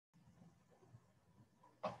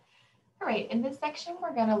All right, in this section,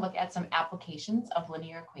 we're going to look at some applications of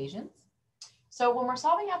linear equations. So when we're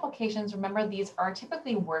solving applications, remember these are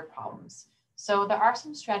typically word problems. So there are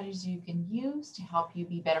some strategies you can use to help you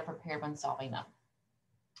be better prepared when solving them.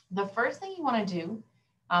 The first thing you want to do,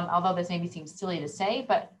 although this maybe seems silly to say,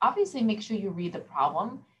 but obviously make sure you read the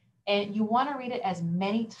problem, and you want to read it as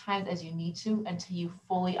many times as you need to until you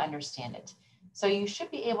fully understand it. So you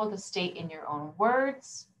should be able to state in your own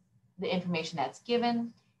words the information that's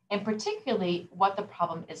given, and particularly what the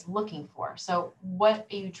problem is looking for. So what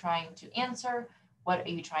are you trying to answer? What are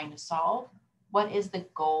you trying to solve? What is the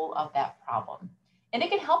goal of that problem? And it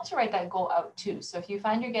can help to write that goal out too. So if you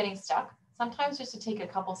find you're getting stuck, sometimes just to take a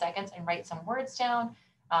couple seconds and write some words down,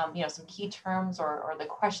 some key terms or the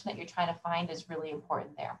question that you're trying to find is really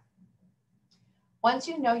important there. Once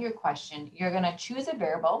you know your question, you're going to choose a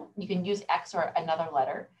variable. You can use X or another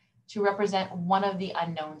letter to represent one of the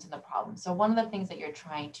unknowns in the problem. So one of the things that you're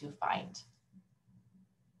trying to find.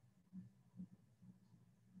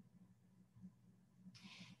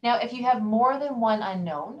 Now, if you have more than one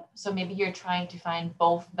unknown, so maybe you're trying to find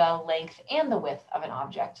both the length and the width of an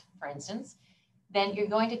object, for instance, then you're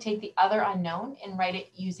going to take the other unknown and write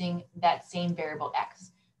it using that same variable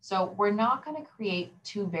X. So we're not going to create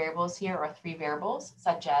two variables here or three variables,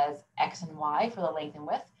 such as X and Y for the length and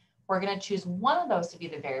width. We're going to choose one of those to be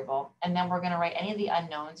the variable, and then we're going to write any of the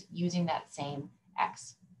unknowns using that same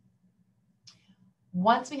X.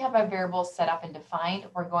 Once we have our variable set up and defined,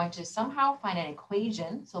 we're going to somehow find an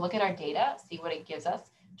equation. So look at our data, see what it gives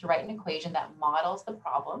us to write an equation that models the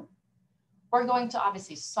problem. We're going to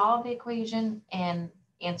obviously solve the equation and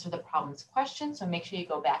answer the problem's question. So make sure you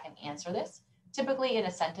go back and answer this, typically in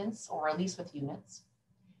a sentence or at least with units.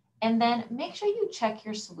 And then make sure you check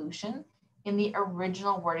your solution in the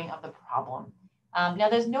original wording of the problem. Now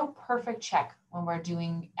there's no perfect check when we're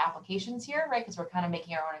doing applications here, right? Because we're kind of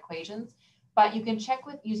making our own equations, but you can check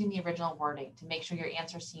with using the original wording to make sure your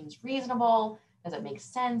answer seems reasonable. Does it make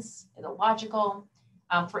sense? Is it logical?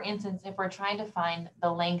 For instance, if we're trying to find the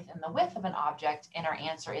length and the width of an object and our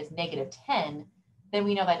answer is -10, then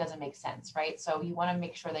we know that doesn't make sense, right? So you want to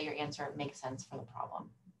make sure that your answer makes sense for the problem.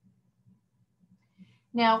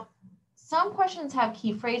 Now, some questions have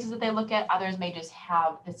key phrases that they look at. Others may just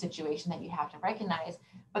have the situation that you have to recognize,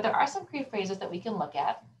 but there are some key phrases that we can look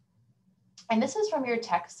at. And this is from your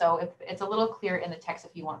text, so if it's a little clear in the text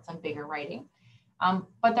if you want some bigger writing.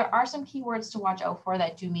 But there are some keywords to watch out for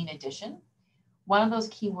that do mean addition. One of those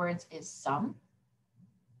keywords is sum.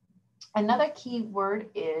 Another keyword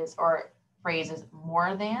is, or phrase is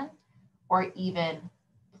more than, or even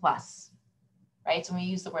plus. Right? So when we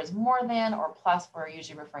use the words more than or plus, we're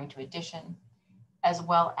usually referring to addition, as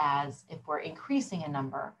well as if we're increasing a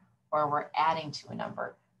number or we're adding to a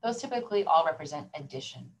number. Those typically all represent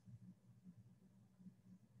addition.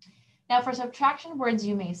 Now for subtraction words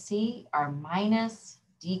you may see are minus,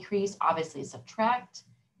 decrease, obviously subtract,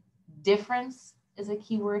 difference is a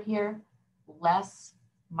key word here, less,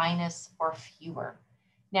 minus, or fewer.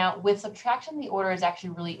 Now with subtraction, the order is actually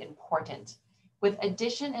really important. With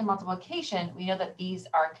addition and multiplication, we know that these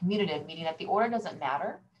are commutative, meaning that the order doesn't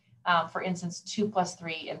matter. For instance, 2 plus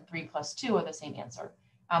 3 and 3 plus 2 are the same answer.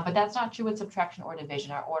 But that's not true with subtraction or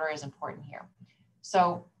division. Our order is important here.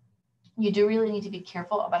 So you do really need to be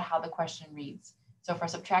careful about how the question reads. So for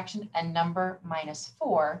subtraction, a number minus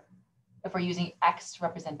 4, if we're using X to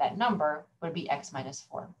represent that number, would be X minus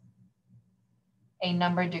 4. A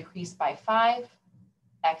number decreased by 5,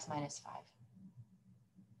 X minus 5.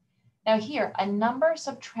 Now here, a number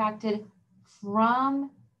subtracted from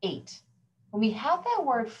 8. When we have that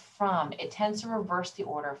word from, it tends to reverse the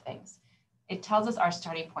order of things. It tells us our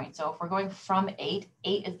starting point. So if we're going from 8,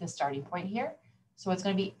 8 is the starting point here. So it's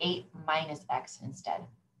going to be 8 minus X instead.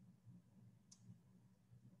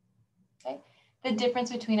 Okay. The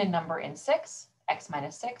difference between a number and 6, X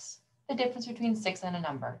minus 6. The difference between 6 and a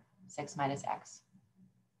number, 6 minus X.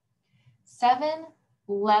 7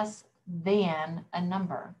 less than a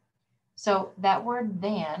number. So that word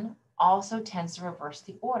than also tends to reverse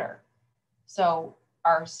the order. So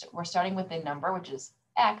we're starting with the number, which is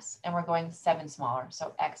X, and we're going 7 smaller.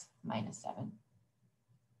 So X minus 7.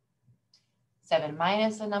 7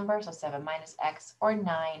 minus a number, so 7 minus X, or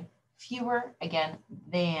 9 fewer, again,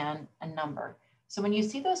 than a number. So when you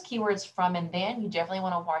see those keywords from and than, you definitely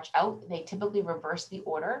want to watch out. They typically reverse the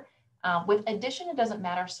order. With addition, it doesn't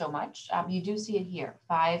matter so much. You do see it here,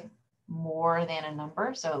 5 more than a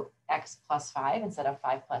number, so X plus 5 instead of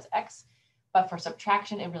 5 plus X. But for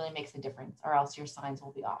subtraction, it really makes a difference, or else your signs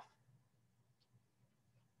will be off.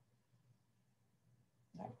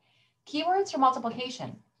 Okay. Keywords for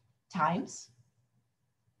multiplication: times,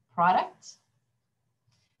 product,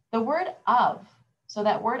 The word of, so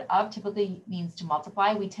that word of typically means to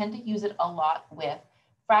multiply. We tend to use it a lot with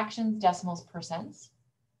fractions, decimals, percents.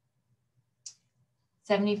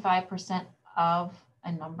 75% of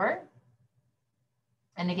a number.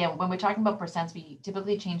 And again, when we're talking about percents, we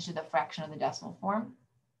typically change to the fraction or the decimal form.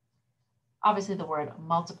 Obviously, the word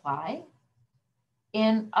multiply.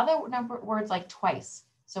 In other words like twice.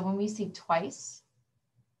 So when we see twice,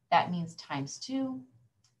 that means times 2.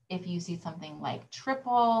 If you see something like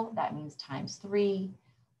triple, that means times 3,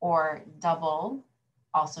 or double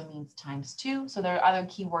also means times 2. So there are other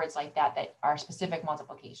keywords like that that are specific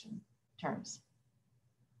multiplication terms.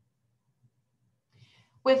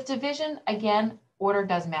 With division, again, order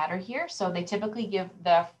does matter here. So they typically give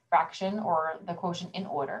the fraction or the quotient in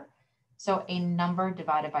order. So a number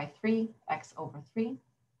divided by 3, x over 3.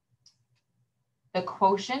 The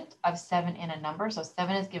quotient of 7 in a number, so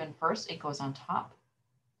 7 is given first, it goes on top.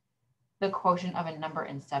 The quotient of a number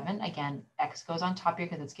in 7, again, x goes on top here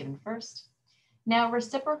because it's given first. Now,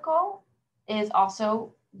 reciprocal is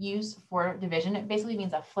also used for division. It basically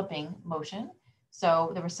means a flipping motion.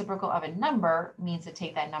 So the reciprocal of a number means to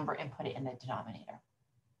take that number and put it in the denominator.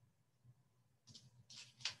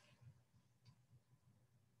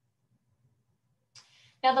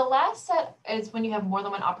 Now, the last set is when you have more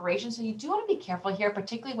than one operation. So you do want to be careful here,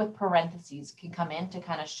 particularly with parentheses can come in to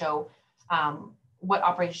kind of show what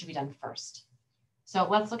operation should be done first. So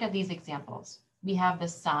let's look at these examples. We have the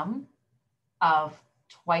sum of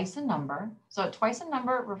twice a number. So twice a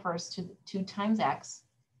number refers to 2 times x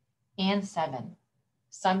and 7.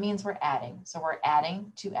 Sum means we're adding. So we're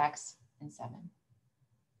adding 2x and 7.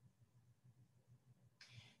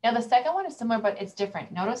 Now the second one is similar, but it's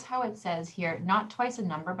different. Notice how it says here, not twice a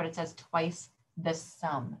number, but it says twice the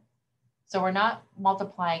sum. So we're not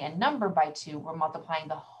multiplying a number by 2, we're multiplying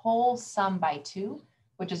the whole sum by 2,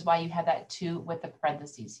 which is why you have that 2 with the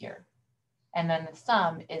parentheses here. And then the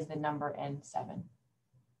sum is the number in 7.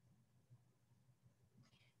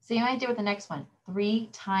 Same idea with the next one, 3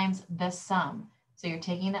 times the sum. So you're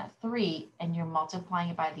taking that 3 and you're multiplying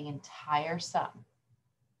it by the entire sum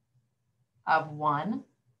of 1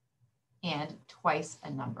 and twice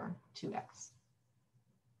a number, 2x.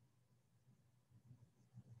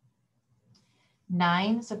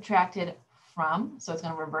 9 subtracted from, so it's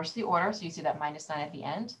going to reverse the order. So you see that minus 9 at the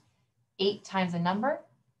end. 8 times a number,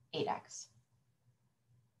 8x.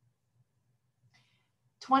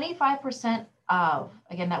 25% of,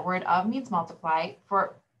 again, that word of means multiply.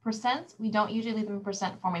 For percents, we don't usually leave them in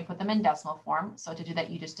percent form. We put them in decimal form. So to do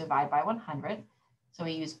that, you just divide by 100. So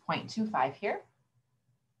we use 0.25 here.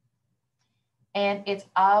 And it's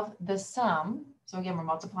of the sum. So again, we're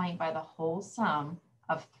multiplying by the whole sum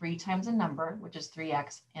of 3 times a number, which is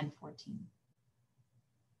 3x and 14.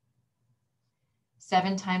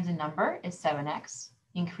 7 times a number is 7x,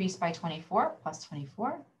 increased by 24 plus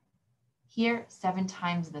 24. Here, 7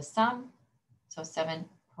 times the sum, so 7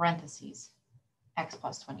 parentheses, x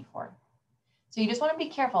plus 24. So you just want to be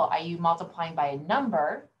careful. Are you multiplying by a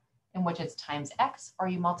number in which it's times x, or are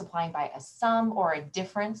you multiplying by a sum or a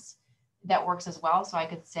difference? That works as well. So I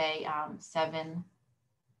could say 7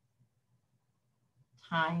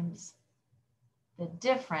 times the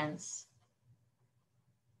difference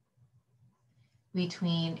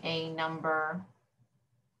between a number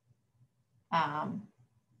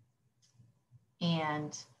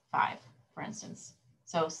and 5, for instance.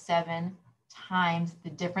 So 7 times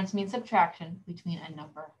the difference means subtraction between a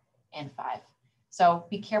number and 5. So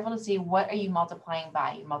be careful to see what are you multiplying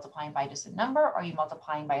by. You're multiplying by just a number, or are you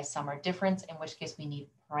multiplying by a sum or difference, in which case we need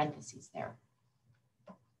parentheses there.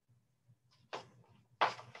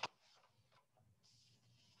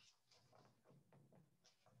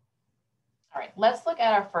 All right, let's look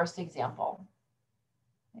at our first example.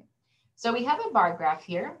 So we have a bar graph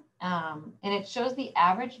here, and it shows the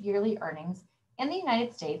average yearly earnings in the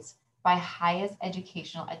United States by highest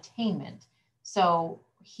educational attainment. So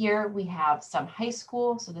here we have some high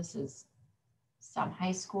school. So this is some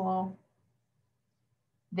high school.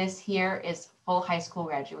 This here is full high school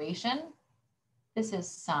graduation. This is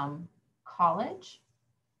some college.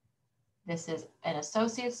 This is an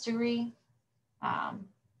associate's degree.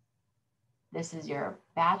 This is your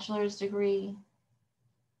bachelor's degree.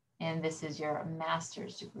 And this is your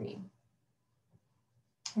master's degree.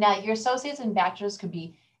 Now, your associates and bachelor's could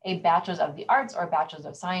be a bachelor's of the arts or a bachelor's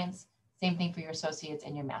of science. Same thing for your associates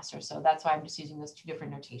and your master's. So that's why I'm just using those 2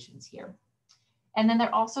 different notations here. And then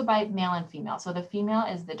they're also by male and female. So the female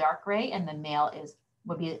is the dark gray and the male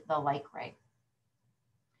would be the light gray.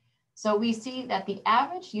 So we see that the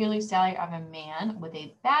average yearly salary of a man with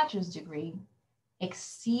a bachelor's degree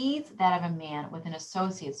exceeds that of a man with an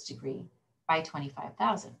associate's degree by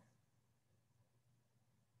 25,000.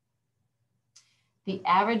 The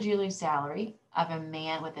average yearly salary of a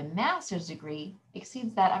man with a master's degree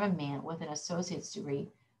exceeds that of a man with an associate's degree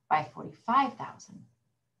by 45,000.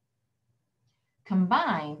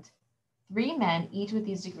 Combined, 3 men, each with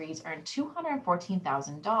these degrees, earn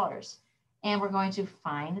 $214,000. And we're going to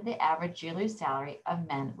find the average yearly salary of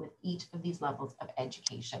men with each of these levels of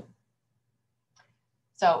education.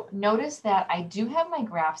 So notice that I do have my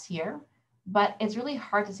graphs here, but it's really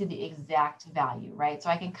hard to see the exact value, right? So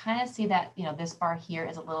I can kind of see that, this bar here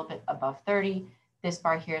is a little bit above 30. This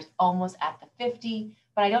bar here is almost at the 50,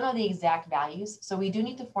 but I don't know the exact values. So we do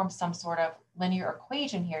need to form some sort of linear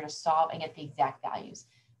equation here to solve and get the exact values,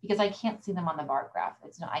 because I can't see them on the bar graph.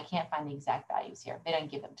 I can't find the exact values here. They don't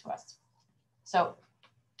give them to us. So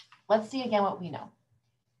let's see again what we know.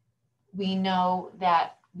 We know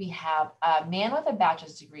that we have a man with a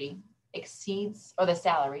bachelor's degree the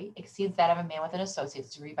salary exceeds that of a man with an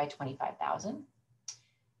associate's degree by 25,000.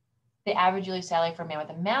 The average yearly salary for a man with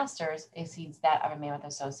a master's exceeds that of a man with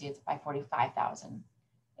associates by 45,000.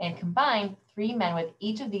 And combined, 3 men with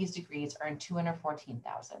each of these degrees earn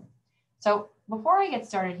 214,000. So before I get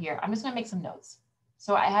started here, I'm just going to make some notes.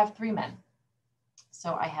 So I have 3 men.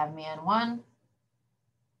 So I have man 1,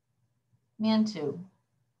 man 2,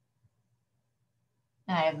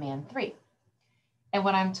 and I have man 3. And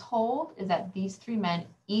what I'm told is that these 3 men,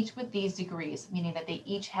 each with these degrees, meaning that they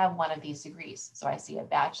each have one of these degrees. So I see a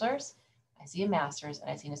bachelor's, I see a master's, and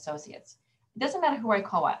I see an associate's. It doesn't matter who I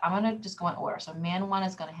call what. I'm going to just go in order. So man 1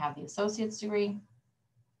 is going to have the associate's degree.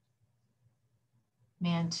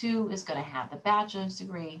 Man 2 is going to have the bachelor's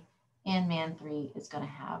degree. And man 3 is going to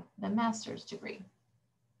have the master's degree.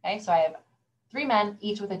 Okay, so I have 3 men,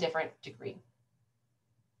 each with a different degree.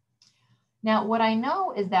 Now, what I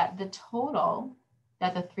know is that the total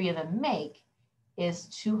that the 3 of them make is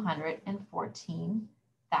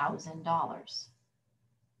 $214,000.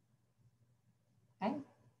 Okay.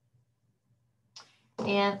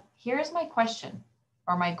 And here's my question,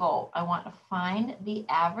 or my goal. I want to find the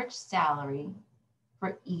average salary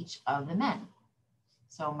for each of the men.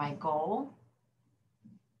 So my goal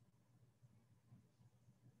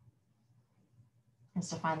is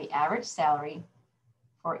to find the average salary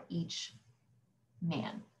for each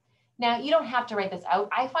man. Now, you don't have to write this out.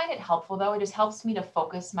 I find it helpful, though. It just helps me to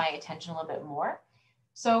focus my attention a little bit more.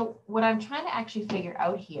 So what I'm trying to actually figure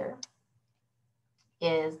out here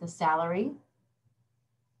is the salary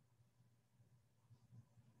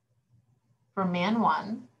for man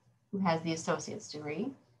 1, who has the associate's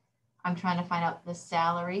degree. I'm trying to find out the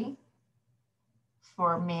salary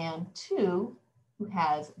for man 2, who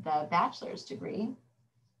has the bachelor's degree.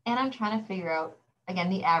 And I'm trying to figure out, again,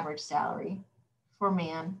 the average salary for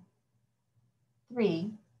man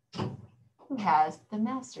 3, who has the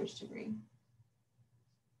master's degree.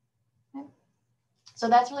 Okay. So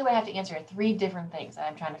that's really what I have to answer, 3 different things that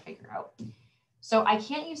I'm trying to figure out. So I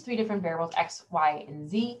can't use 3 different variables, X, Y, and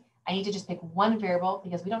Z. I need to just pick one variable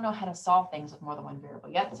because we don't know how to solve things with more than one variable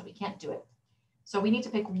yet, so we can't do it. So we need to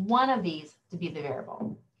pick one of these to be the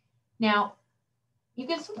variable. Now, you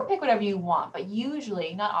can still pick whatever you want, but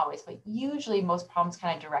usually, not always, but usually most problems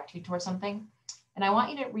kind of direct you towards something. And I want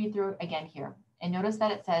you to read through again here. And notice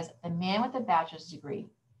that it says the man with the bachelor's degree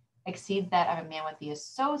exceeds that of a man with the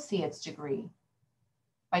associate's degree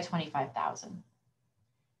by 25,000.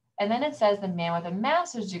 And then it says the man with a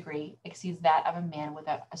master's degree exceeds that of a man with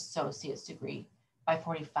an associate's degree by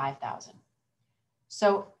 45,000.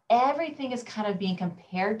 So everything is kind of being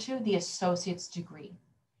compared to the associate's degree.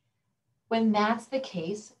 When that's the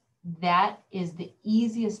case, that is the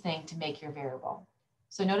easiest thing to make your variable.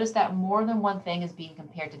 So notice that more than one thing is being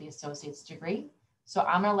compared to the associate's degree. So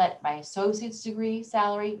I'm going to let my associate's degree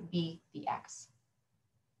salary be the X.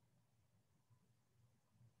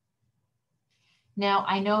 Now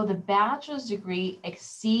I know the bachelor's degree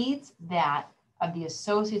exceeds that of the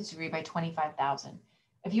associate's degree by 25,000.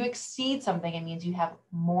 If you exceed something, it means you have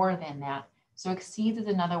more than that. So exceeds is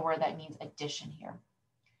another word that means addition here.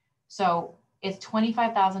 So it's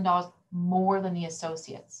 $25,000 more than the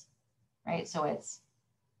associates, right? So it's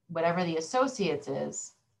whatever the associates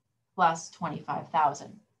is plus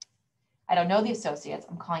 25,000. I don't know the associates.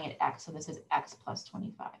 I'm calling it X. So this is X plus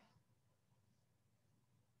 25.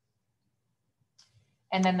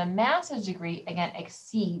 And then the master's degree, again,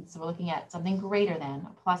 exceeds, so we're looking at something greater than,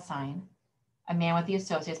 a plus sign, a man with the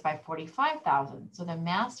associates by 45,000. So the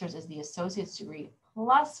master's is the associate's degree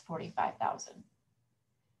plus 45,000.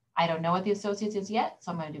 I don't know what the associates is yet,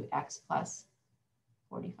 so I'm going to do X plus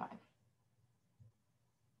 45.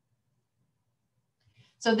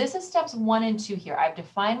 So this is steps 1 and 2 here. I've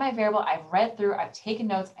defined my variable, I've read through, I've taken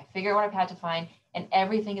notes, I figured out what I've had to find, and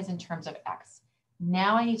everything is in terms of X.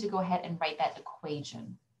 Now I need to go ahead and write that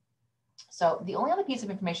equation. So the only other piece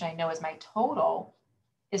of information I know is my total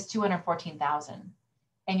is 214,000.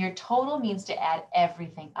 And your total means to add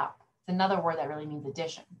everything up. It's another word that really means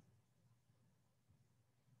addition.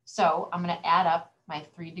 So I'm going to add up my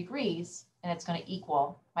 3 degrees, and it's going to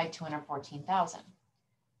equal my 214,000.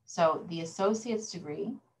 So the associate's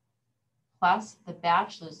degree plus the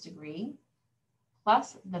bachelor's degree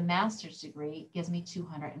plus the master's degree gives me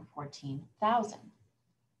 214,000.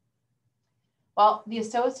 Well, the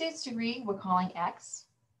associate's degree we're calling X.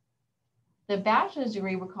 The bachelor's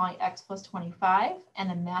degree we're calling X plus 25, and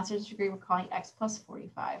the master's degree we're calling X plus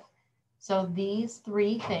 45. So these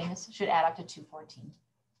 3 things should add up to 214.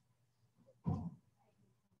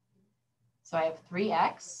 So I have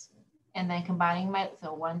 3x, and then combining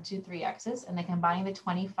so 1, 2, 3 x's, and then combining the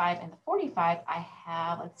 25 and the 45, I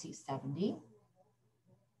have, let's see, 70.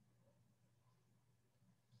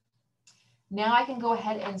 Now I can go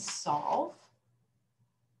ahead and solve.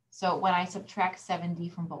 So when I subtract 70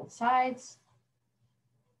 from both sides,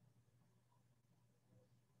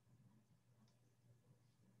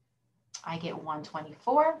 I get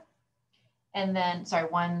 124, and then, sorry,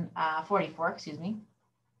 144, excuse me.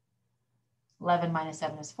 11 minus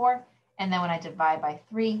 7 is 4. And then when I divide by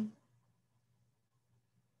 3,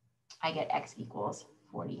 I get X equals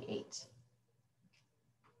 48.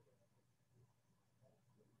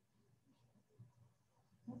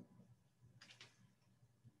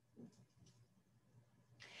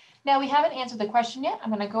 Now we haven't answered the question yet.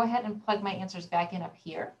 I'm going to go ahead and plug my answers back in up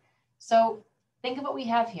here. So think of what we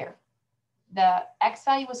have here. The X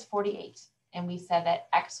value was 48. And we said that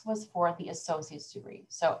X was for the associate's degree.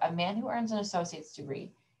 So a man who earns an associate's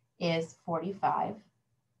degree is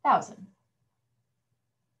 45,000.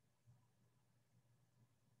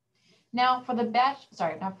 Now for the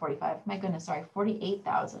sorry, not 45, my goodness, sorry,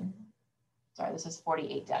 48,000. Sorry, this is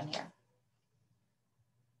 48 down here.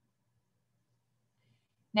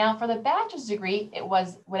 Now for the bachelor's degree, it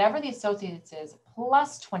was whatever the associate's is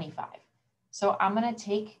plus 25. So I'm going to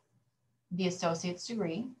take the associate's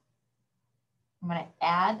degree. I'm going to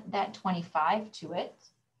add that 25 to it,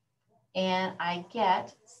 and I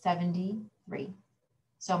get 73.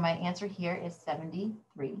 So my answer here is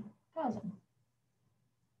 73,000.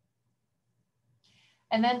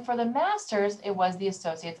 And then for the master's, it was the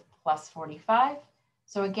associates plus 45.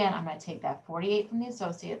 So again, I'm going to take that 48 from the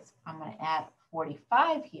associates. I'm going to add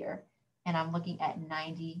 45 here, and I'm looking at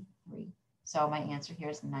 93. So my answer here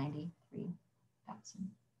is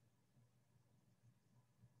 93,000.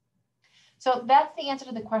 So that's the answer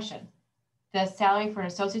to the question. The salary for an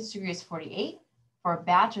associate's degree is 48, for a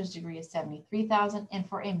bachelor's degree is 73,000, and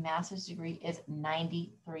for a master's degree is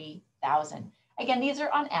 93,000. Again, these are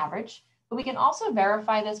on average, but we can also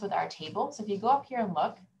verify this with our table. So if you go up here and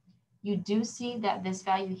look, you do see that this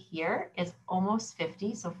value here is almost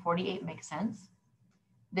 50, so 48 makes sense.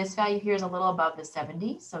 This value here is a little above the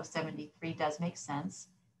 70, so 73 does make sense.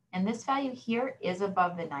 And this value here is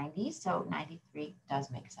above the 90, so 93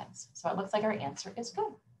 does make sense. So it looks like our answer is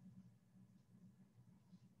good.